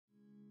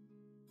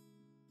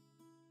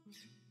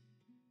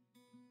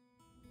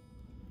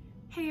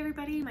Hey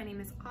everybody, my name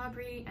is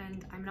Aubrey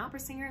and I'm an opera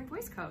singer and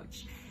voice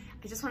coach.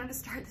 I just wanted to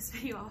start this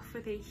video off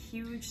with a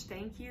huge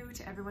thank you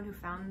to everyone who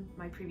found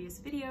my previous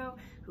video,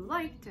 who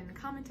liked and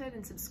commented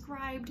and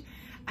subscribed.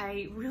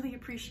 I really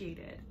appreciate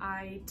it.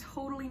 I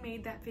totally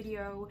made that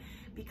video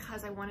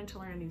because I wanted to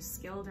learn a new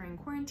skill during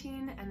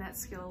quarantine, and that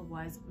skill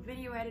was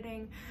video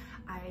editing.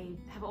 I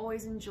have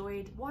always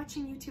enjoyed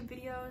watching YouTube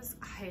videos.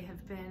 I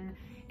have been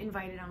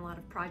invited on a lot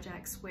of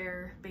projects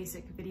where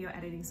basic video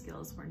editing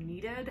skills were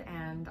needed,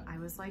 and I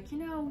was like, you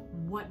know,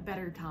 what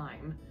better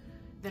time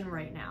than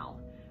right now,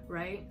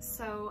 right?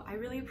 So I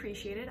really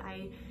appreciate it.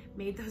 I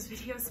made those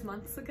videos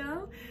months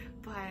ago,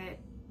 but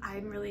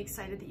I'm really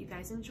excited that you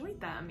guys enjoyed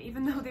them,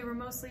 even though they were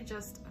mostly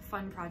just a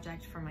fun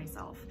project for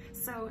myself.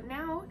 So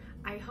now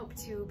I hope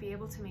to be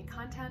able to make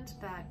content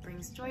that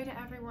brings joy to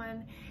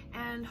everyone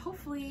and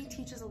hopefully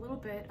teaches a little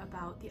bit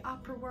about the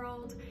opera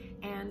world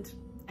and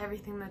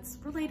everything that's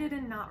related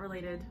and not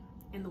related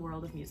in the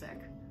world of music.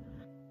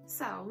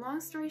 So, long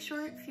story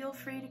short, feel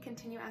free to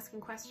continue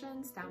asking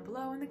questions down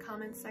below in the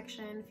comments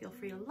section. Feel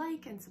free to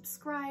like and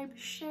subscribe,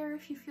 share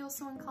if you feel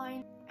so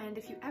inclined, and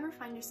if you ever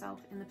find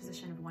yourself in the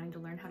position of wanting to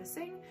learn how to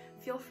sing,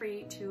 feel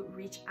free to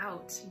reach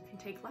out. You can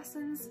take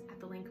lessons at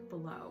the link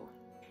below.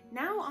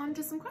 Now on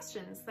to some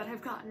questions that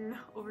I've gotten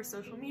over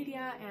social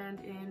media and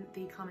in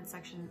the comment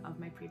section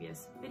of my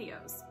previous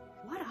videos.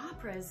 What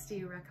operas do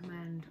you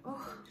recommend?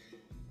 Oh,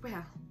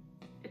 well,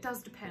 it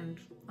does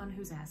depend on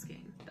who's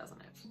asking,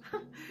 doesn't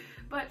it?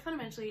 But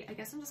fundamentally, I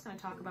guess I'm just going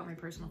to talk about my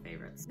personal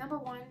favorites. Number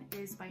one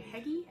is by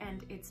Heggie,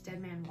 and it's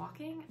Dead Man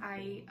Walking.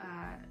 I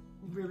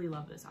really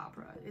love this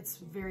opera. It's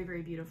very,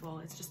 very beautiful.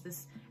 It's just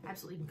this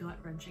absolutely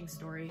gut-wrenching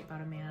story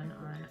about a man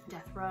on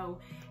death row,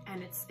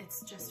 and it's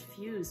just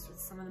fused with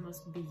some of the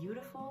most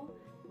beautiful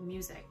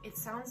music. It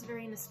sounds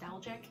very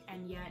nostalgic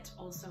and yet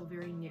also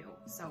very new,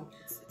 so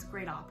it's a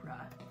great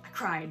opera. I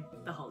cried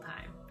the whole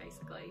time,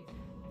 basically.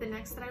 The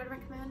next that I would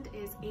recommend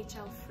is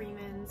H.L.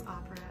 Freeman's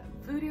opera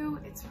Voodoo.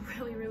 It's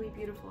really, really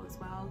beautiful as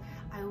well.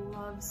 I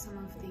love some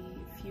of the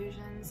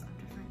fusions of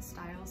different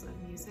styles of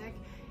music.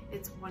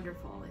 It's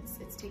wonderful.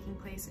 It's taking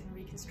place in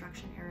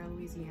Reconstruction era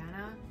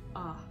Louisiana.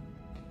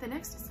 The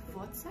next is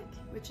Wozzeck,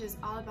 which is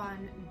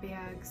Alban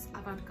Berg's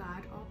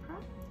avant-garde opera,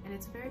 and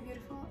it's very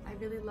beautiful. I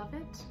really love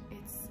it.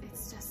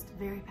 It's just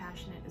very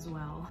passionate as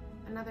well.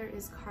 Another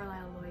is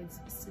Carlisle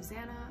Lloyd's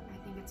Susanna. I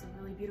think it's a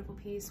really beautiful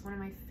piece. One of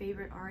my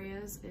favorite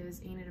arias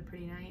is Ain't It a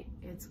Pretty Night?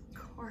 It's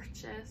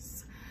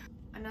gorgeous.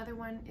 Another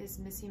one is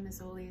Missy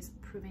Mazzoli's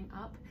Proving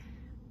Up.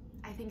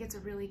 I think it's a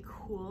really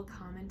cool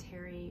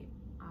commentary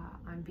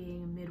on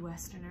being a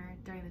Midwesterner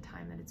during the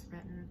time that it's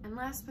written. And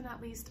last but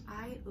not least,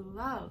 I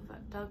love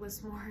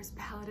Douglas Moore's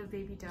Ballad of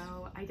Baby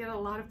Doe. I get a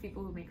lot of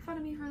people who make fun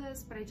of me for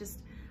this, but I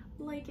just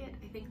like it.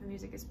 I think the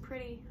music is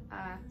pretty,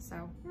 I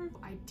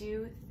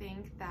do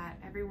think that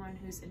everyone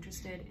who's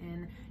interested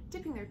in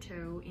dipping their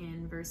toe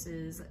in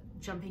versus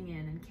jumping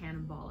in and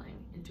cannonballing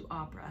into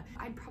opera,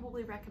 I'd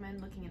probably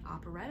recommend looking at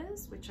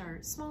operettas, which are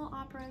small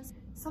operas,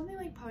 something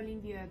like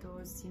Pauline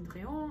Viardot's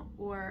Cendrillon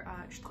or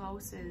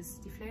Strauss's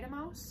Die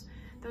Fledermaus.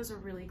 Those are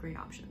really great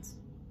options.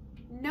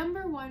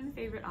 Number one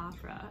favorite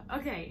opera.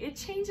 Okay, it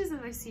changes as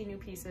I see new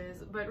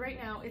pieces, but right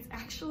now it's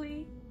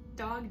actually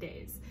Dog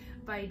Days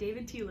by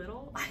David T.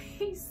 Little.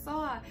 I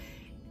saw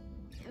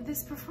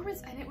this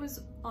performance and it was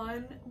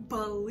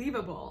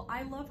unbelievable.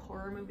 I love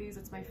horror movies,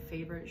 it's my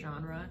favorite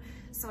genre,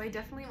 so I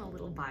definitely am a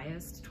little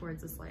biased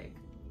towards this like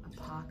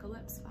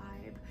apocalypse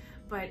vibe,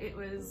 but it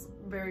was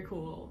very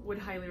cool. Would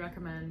highly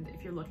recommend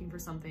if you're looking for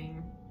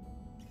something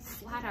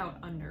flat out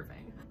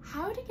unnerving.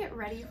 How to get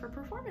ready for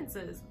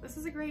performances? This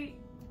is a great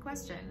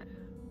question.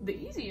 The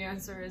easy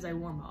answer is I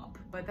warm up,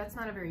 but that's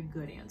not a very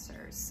good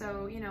answer.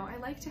 So, you know, I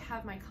like to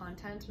have my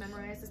content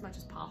memorized as much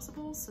as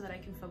possible so that I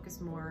can focus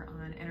more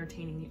on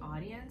entertaining the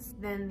audience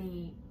than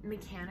the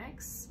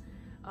mechanics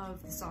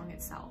of the song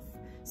itself.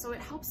 So it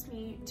helps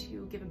me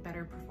to give a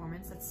better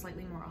performance that's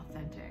slightly more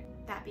authentic.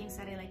 That being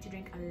said, I like to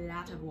drink a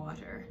lot of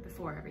water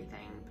before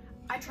everything.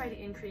 I try to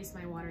increase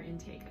my water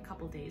intake a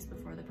couple days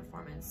before the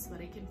performance so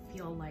that I can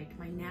feel like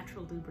my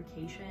natural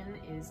lubrication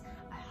is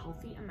a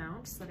healthy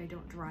amount so that I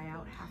don't dry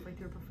out halfway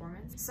through a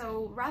performance.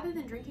 So rather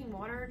than drinking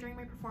water during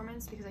my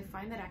performance, because I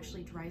find that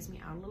actually dries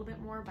me out a little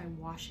bit more by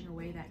washing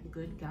away that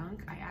good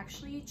gunk, I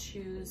actually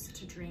choose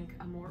to drink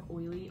a more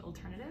oily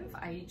alternative.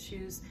 I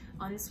choose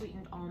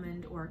unsweetened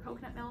almond or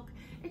coconut milk.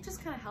 It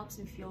just kind of helps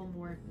me feel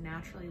more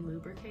naturally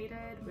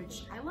lubricated,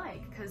 which I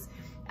like because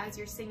as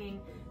you're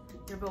singing,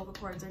 your vocal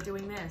cords are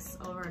doing this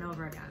over and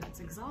over again. It's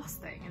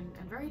exhausting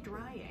and very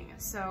drying.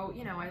 So,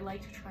 you know, I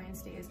like to try and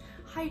stay as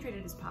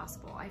hydrated as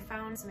possible. I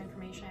found some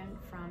information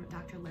from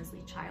Dr.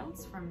 Leslie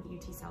Childs from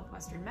UT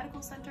Southwestern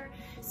Medical Center,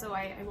 so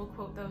I will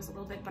quote those a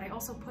little bit, but I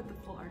also put the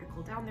full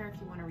article down there if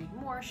you want to read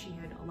more. She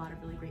had a lot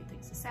of really great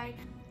things to say.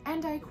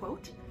 And I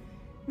quote,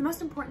 The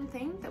most important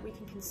thing that we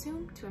can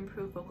consume to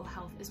improve vocal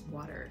health is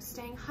water.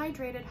 Staying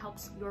hydrated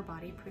helps your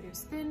body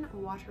produce thin,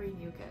 watery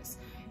mucus.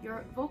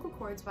 Your vocal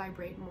cords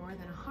vibrate more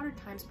than 100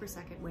 times per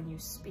second when you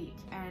speak,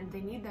 and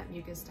they need that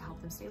mucus to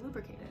help them stay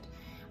lubricated.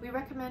 We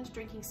recommend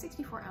drinking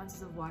 64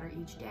 ounces of water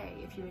each day.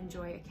 If you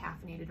enjoy a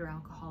caffeinated or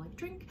alcoholic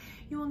drink,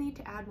 you will need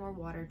to add more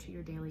water to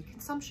your daily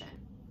consumption.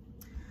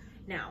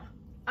 Now,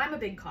 I'm a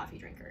big coffee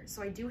drinker,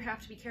 so I do have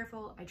to be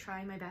careful. I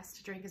try my best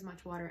to drink as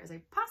much water as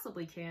I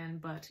possibly can,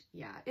 but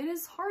yeah, it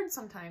is hard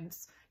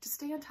sometimes to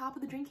stay on top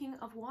of the drinking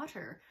of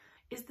water.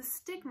 Is the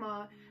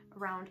stigma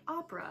around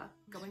opera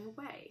going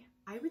away?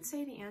 I would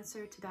say the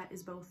answer to that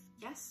is both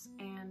yes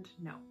and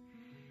no.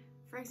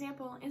 For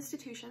example,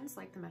 institutions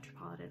like the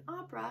Metropolitan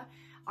Opera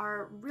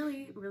are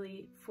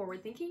really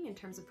forward-thinking in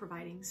terms of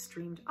providing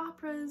streamed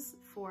operas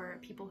for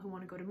people who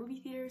want to go to movie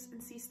theaters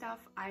and see stuff.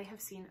 I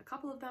have seen a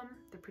couple of them.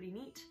 They're pretty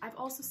neat. I've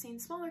also seen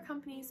smaller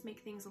companies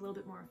make things a little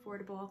bit more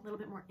affordable, a little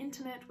bit more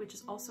intimate, which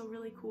is also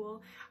really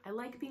cool. I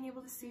like being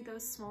able to see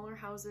those smaller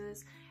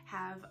houses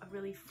have a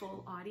really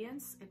full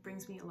audience. It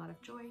brings me a lot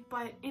of joy.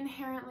 But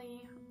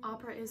inherently,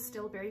 opera is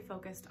still very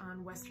focused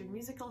on Western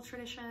musical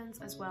traditions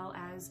as well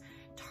as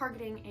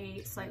targeting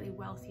a slightly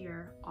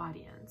wealthier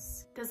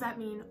audience. Does that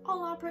mean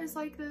all opera is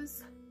like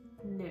this?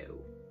 No.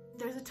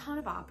 There's a ton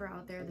of opera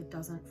out there that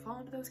doesn't fall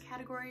into those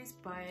categories,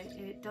 but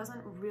it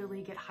doesn't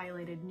really get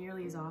highlighted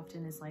nearly as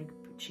often as like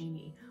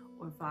Puccini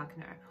or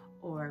Wagner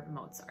or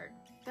Mozart.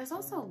 There's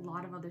also a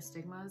lot of other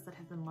stigmas that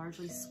have been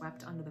largely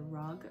swept under the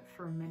rug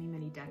for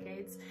many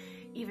decades,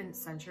 even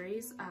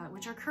centuries,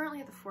 which are currently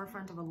at the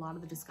forefront of a lot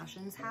of the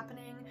discussions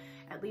happening,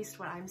 at least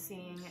what I'm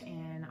seeing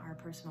in our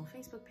personal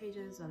Facebook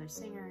pages, other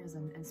singers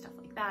and stuff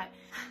like that.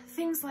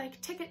 Things like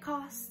ticket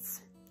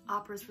costs,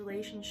 opera's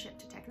relationship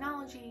to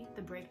technology,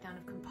 the breakdown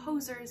of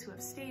composers who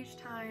have stage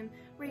time,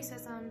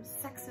 racism,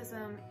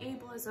 sexism,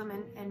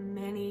 ableism, and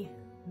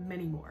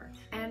many more.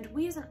 And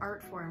we as an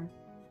art form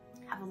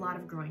have a lot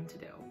of growing to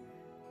do.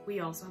 We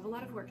also have a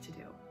lot of work to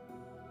do,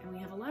 and we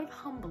have a lot of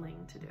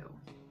humbling to do.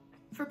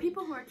 For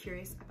people who are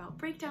curious about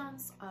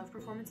breakdowns of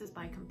performances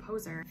by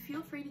composer,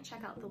 feel free to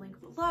check out the link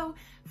below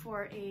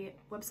for a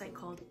website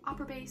called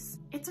OperaBase.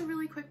 It's a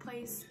really quick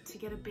place to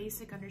get a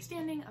basic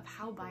understanding of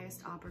how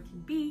biased opera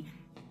can be,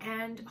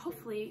 and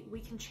hopefully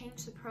we can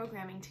change the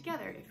programming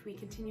together if we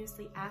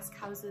continuously ask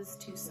houses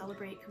to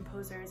celebrate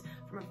composers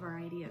from a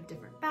variety of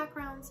different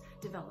backgrounds,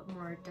 develop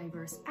more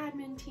diverse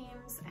admin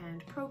teams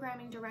and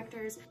programming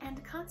directors,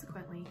 and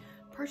consequently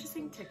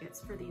purchasing tickets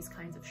for these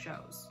kinds of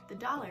shows. The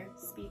dollar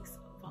speaks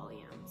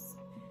volumes.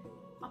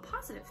 A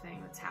positive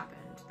thing that's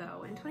happened,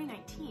 though, in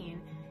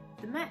 2019,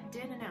 the Met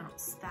did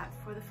announce that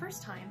for the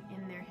first time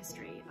in their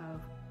history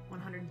of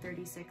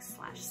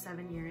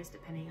 136/7 years,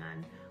 depending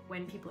on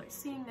when people are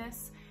seeing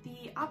this,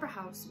 the Opera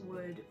House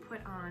would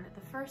put on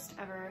the first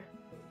ever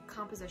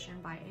composition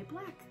by a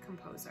Black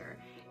composer,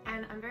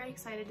 and I'm very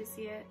excited to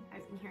see it.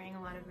 I've been hearing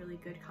a lot of really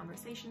good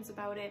conversations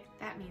about it.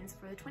 That means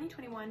for the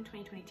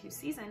 2021-2022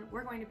 season,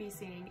 we're going to be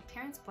seeing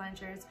Terence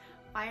Blanchard's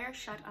Fire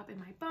Shut Up in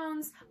My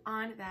Bones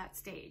on that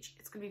stage.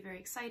 It's gonna be very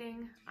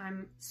exciting.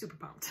 I'm super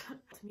pumped.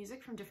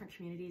 Music from different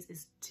communities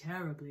is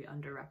terribly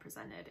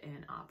underrepresented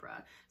in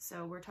opera.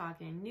 So we're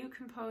talking new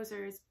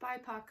composers,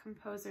 BIPOC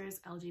composers,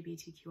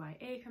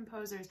 LGBTQIA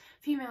composers,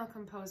 female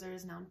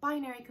composers,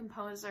 non-binary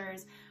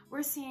composers.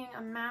 We're seeing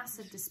a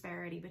massive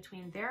disparity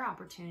between their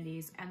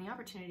opportunities and the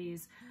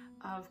opportunities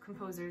of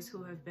composers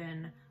who have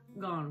been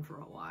gone for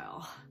a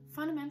while.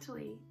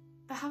 Fundamentally,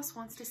 the house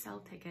wants to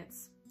sell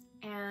tickets,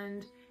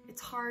 and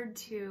it's hard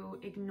to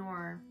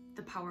ignore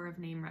the power of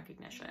name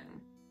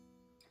recognition.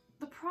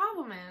 The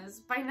problem is,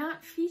 by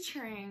not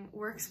featuring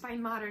works by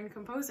modern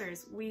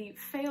composers, we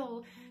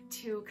fail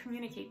to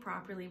communicate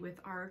properly with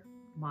our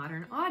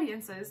modern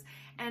audiences,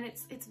 and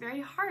it's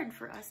very hard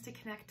for us to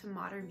connect to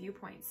modern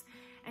viewpoints,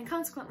 and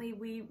consequently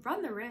we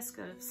run the risk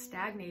of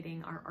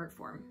stagnating our art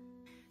form.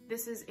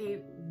 This is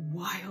a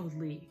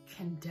wildly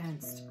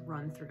condensed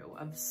run-through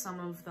of some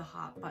of the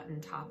hot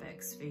button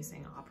topics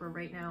facing opera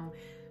right now,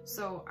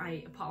 so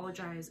I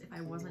apologize if I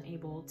wasn't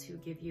able to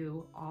give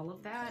you all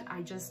of that.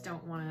 I just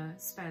don't want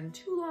to spend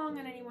too long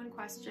on any one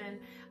question.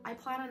 I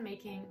plan on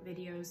making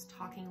videos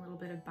talking a little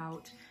bit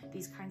about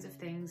these kinds of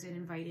things and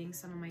inviting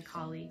some of my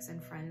colleagues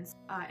and friends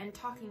and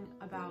talking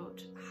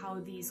about how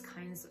these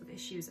kinds of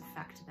issues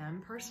affect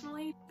them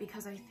personally,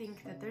 because I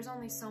think that there's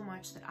only so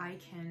much that I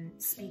can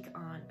speak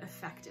on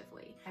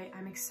effectively.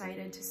 I'm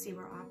excited to see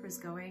where opera's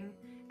going,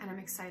 and I'm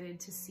excited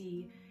to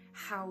see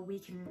how we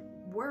can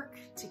work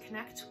to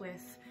connect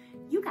with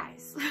you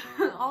guys,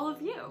 all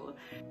of you.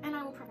 And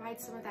I will provide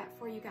some of that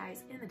for you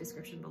guys in the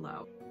description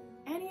below.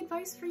 Any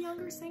advice for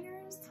younger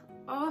singers?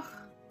 Oh,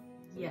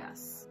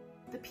 yes.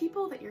 The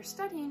people that you're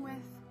studying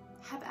with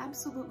have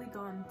absolutely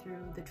gone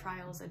through the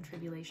trials and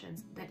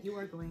tribulations that you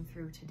are going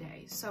through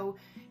today. So,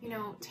 you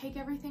know, take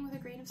everything with a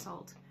grain of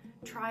salt.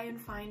 Try and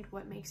find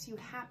what makes you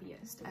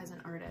happiest as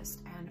an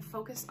artist and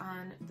focus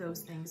on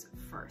those things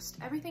first.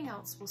 Everything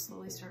else will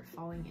slowly start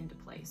falling into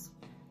place.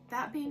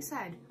 That being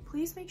said,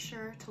 please make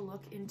sure to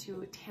look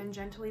into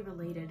tangentially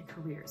related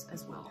careers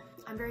as well.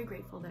 I'm very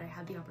grateful that I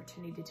had the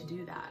opportunity to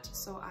do that.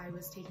 So I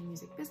was taking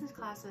music business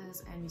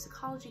classes and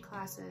musicology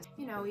classes.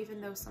 You know, even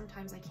though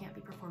sometimes I can't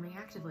be performing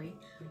actively,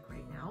 like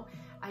right now,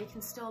 I can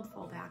still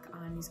fall back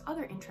on these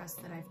other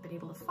interests that I've been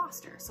able to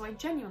foster. So I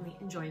genuinely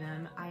enjoy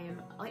them. I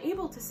am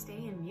able to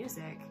stay in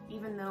music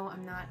even though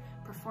I'm not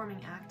performing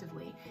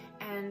actively,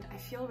 and I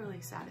feel really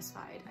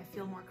satisfied. I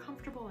feel more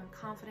comfortable and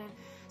confident.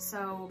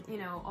 So, you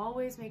know,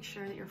 always make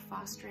sure that you're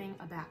fostering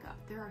a backup.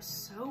 There are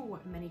so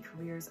many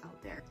careers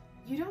out there.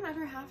 You don't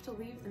ever have to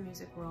leave the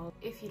music world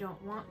if you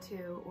don't want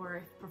to, or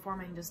if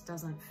performing just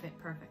doesn't fit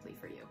perfectly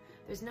for you.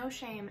 There's no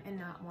shame in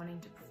not wanting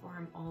to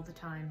perform all the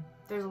time.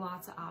 There's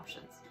lots of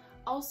options.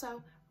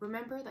 Also,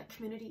 remember that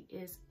community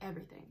is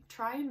everything.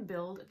 Try and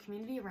build a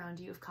community around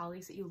you of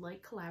colleagues that you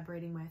like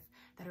collaborating with,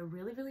 that are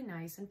really, really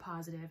nice and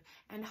positive,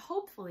 and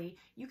hopefully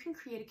you can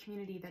create a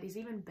community that is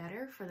even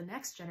better for the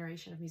next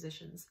generation of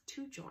musicians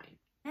to join.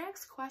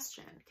 Next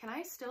question, can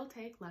I still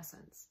take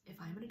lessons if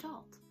I'm an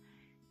adult?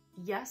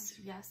 Yes,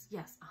 yes,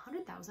 yes,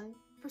 100,000%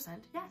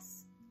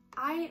 yes.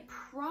 I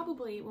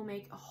probably will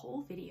make a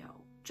whole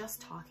video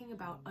just talking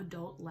about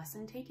adult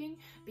lesson taking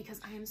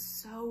because I am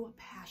so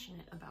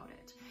passionate about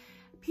it.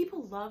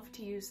 People love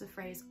to use the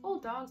phrase,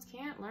 old dogs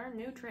can't learn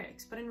new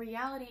tricks, but in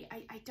reality,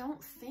 I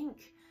don't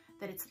think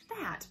that it's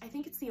that. I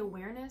think it's the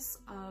awareness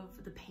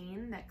of the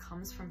pain that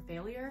comes from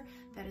failure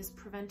that is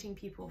preventing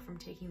people from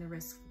taking the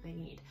risks that they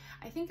need.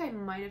 I think I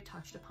might have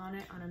touched upon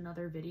it on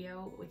another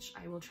video, which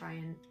I will try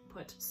and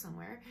put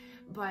somewhere,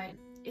 but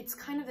it's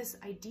kind of this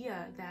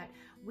idea that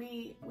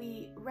we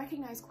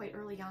recognize quite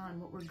early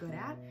on what we're good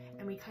at,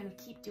 and we kind of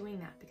keep doing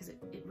that because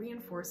it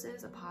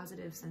reinforces a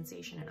positive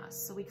sensation in us.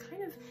 So we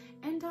kind of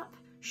end up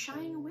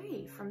shying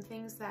away from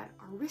things that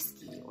are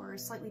risky or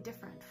slightly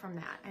different from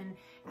that. And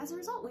as a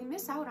result, we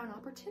miss out on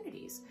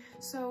opportunities.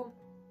 So,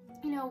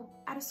 you know,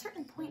 at a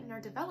certain point in our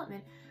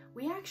development,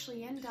 we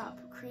actually end up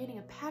creating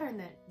a pattern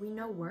that we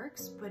know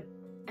works, but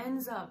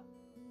ends up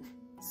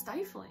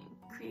stifling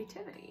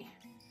creativity.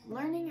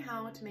 Learning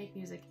how to make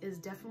music is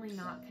definitely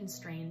not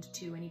constrained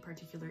to any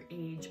particular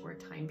age or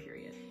time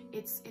period.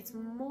 It's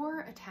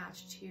more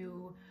attached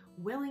to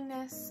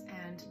willingness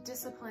and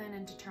discipline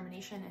and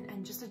determination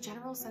and just a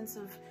general sense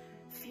of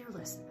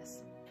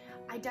fearlessness.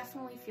 I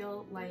definitely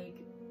feel like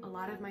a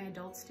lot of my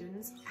adult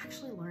students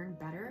actually learn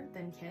better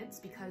than kids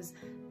because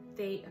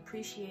they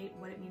appreciate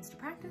what it means to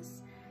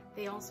practice.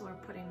 They also are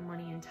putting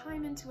money and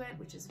time into it,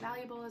 which is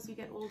valuable as you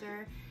get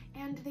older,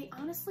 and they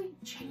honestly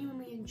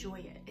genuinely enjoy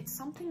it. It's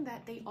something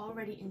that they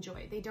already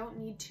enjoy. They don't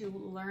need to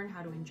learn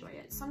how to enjoy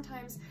it.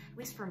 Sometimes, at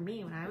least for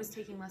me, when I was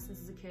taking lessons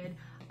as a kid,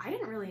 I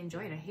didn't really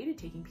enjoy it. I hated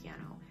taking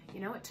piano. You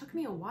know, it took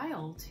me a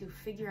while to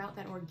figure out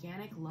that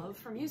organic love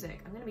for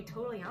music. I'm gonna be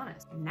totally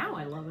honest. Now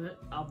I love it,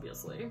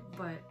 obviously,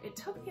 but it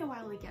took me a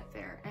while to get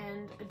there,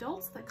 and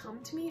adults that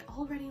come to me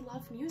already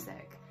love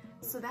music.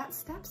 So that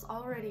step's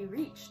already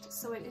reached,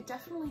 so it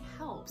definitely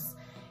helps,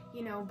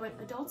 you know, but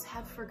adults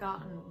have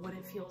forgotten what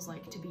it feels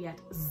like to be at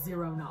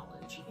zero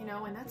knowledge, you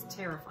know, and that's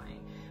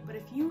terrifying. But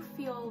if you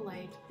feel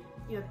like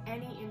you have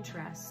any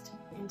interest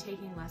in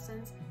taking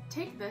lessons,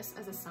 take this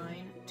as a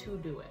sign to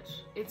do it.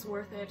 It's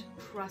worth it,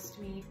 trust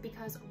me,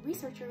 because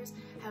researchers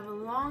have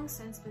long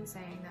since been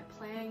saying that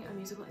playing a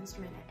musical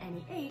instrument at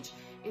any age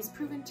is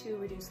proven to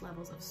reduce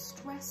levels of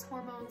stress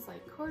hormones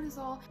like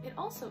cortisol. It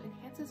also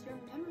enhances your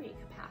memory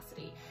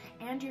capacity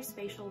and your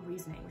spatial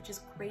reasoning, which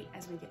is great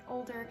as we get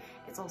older.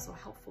 It's also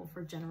helpful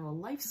for general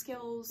life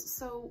skills,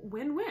 so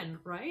win-win,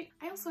 right?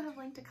 I also have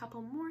linked a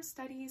couple more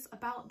studies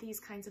about these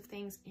kinds of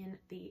things in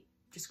the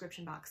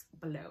description box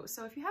below.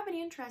 So if you have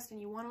any interest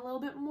and you want a little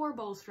bit more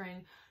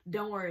bolstering,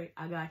 don't worry,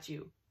 I got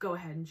you. Go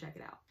ahead and check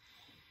it out.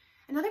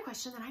 Another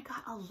question that I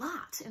got a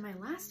lot in my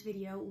last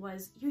video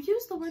was, you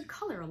use the word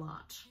color a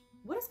lot.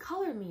 What does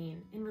color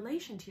mean in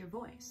relation to your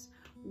voice?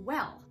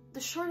 Well,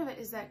 the short of it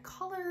is that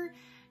color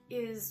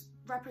is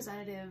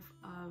representative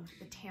of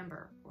the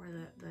timbre or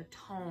the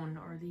tone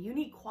or the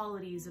unique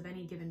qualities of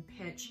any given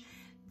pitch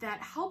that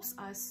helps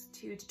us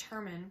to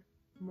determine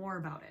more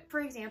about it. For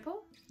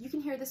example, you can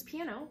hear this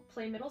piano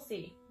play middle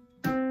C,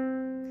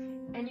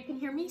 and you can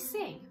hear me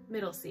sing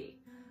middle C.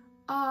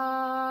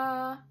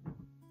 And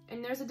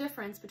there's a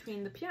difference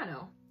between the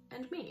piano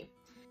and me.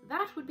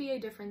 That would be a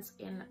difference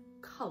in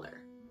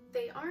color.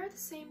 They are the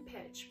same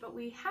pitch, but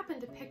we happen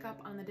to pick up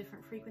on the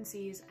different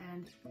frequencies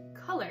and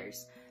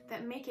colors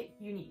that make it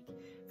unique.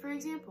 For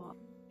example,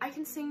 I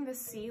can sing this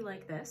C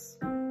like this.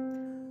 I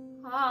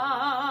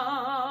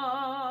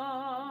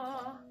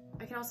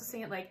can also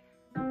sing it like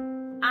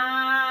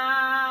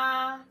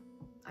ah.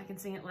 I can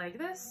sing it like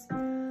this.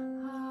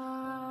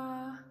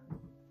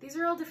 These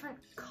are all different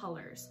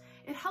colors.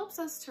 It helps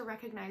us to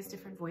recognize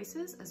different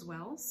voices as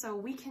well, so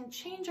we can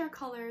change our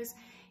colors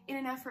in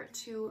an effort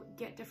to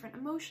get different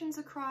emotions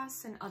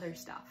across and other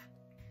stuff.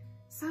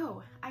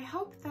 So I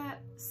hope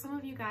that some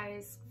of you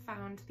guys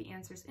found the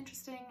answers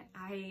interesting.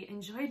 I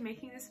enjoyed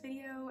making this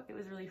video. It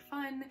was really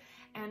fun.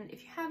 And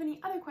if you have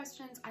any other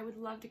questions, I would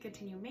love to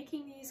continue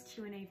making these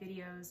Q&A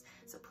videos.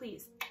 So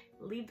please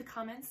leave the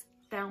comments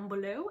down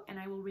below and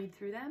I will read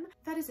through them.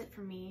 That is it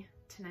for me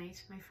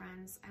tonight, my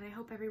friends, and I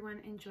hope everyone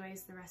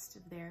enjoys the rest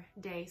of their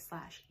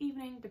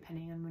day/evening,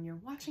 depending on when you're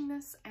watching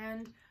this,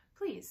 and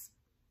please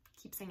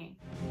keep singing.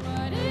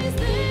 What is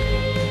this?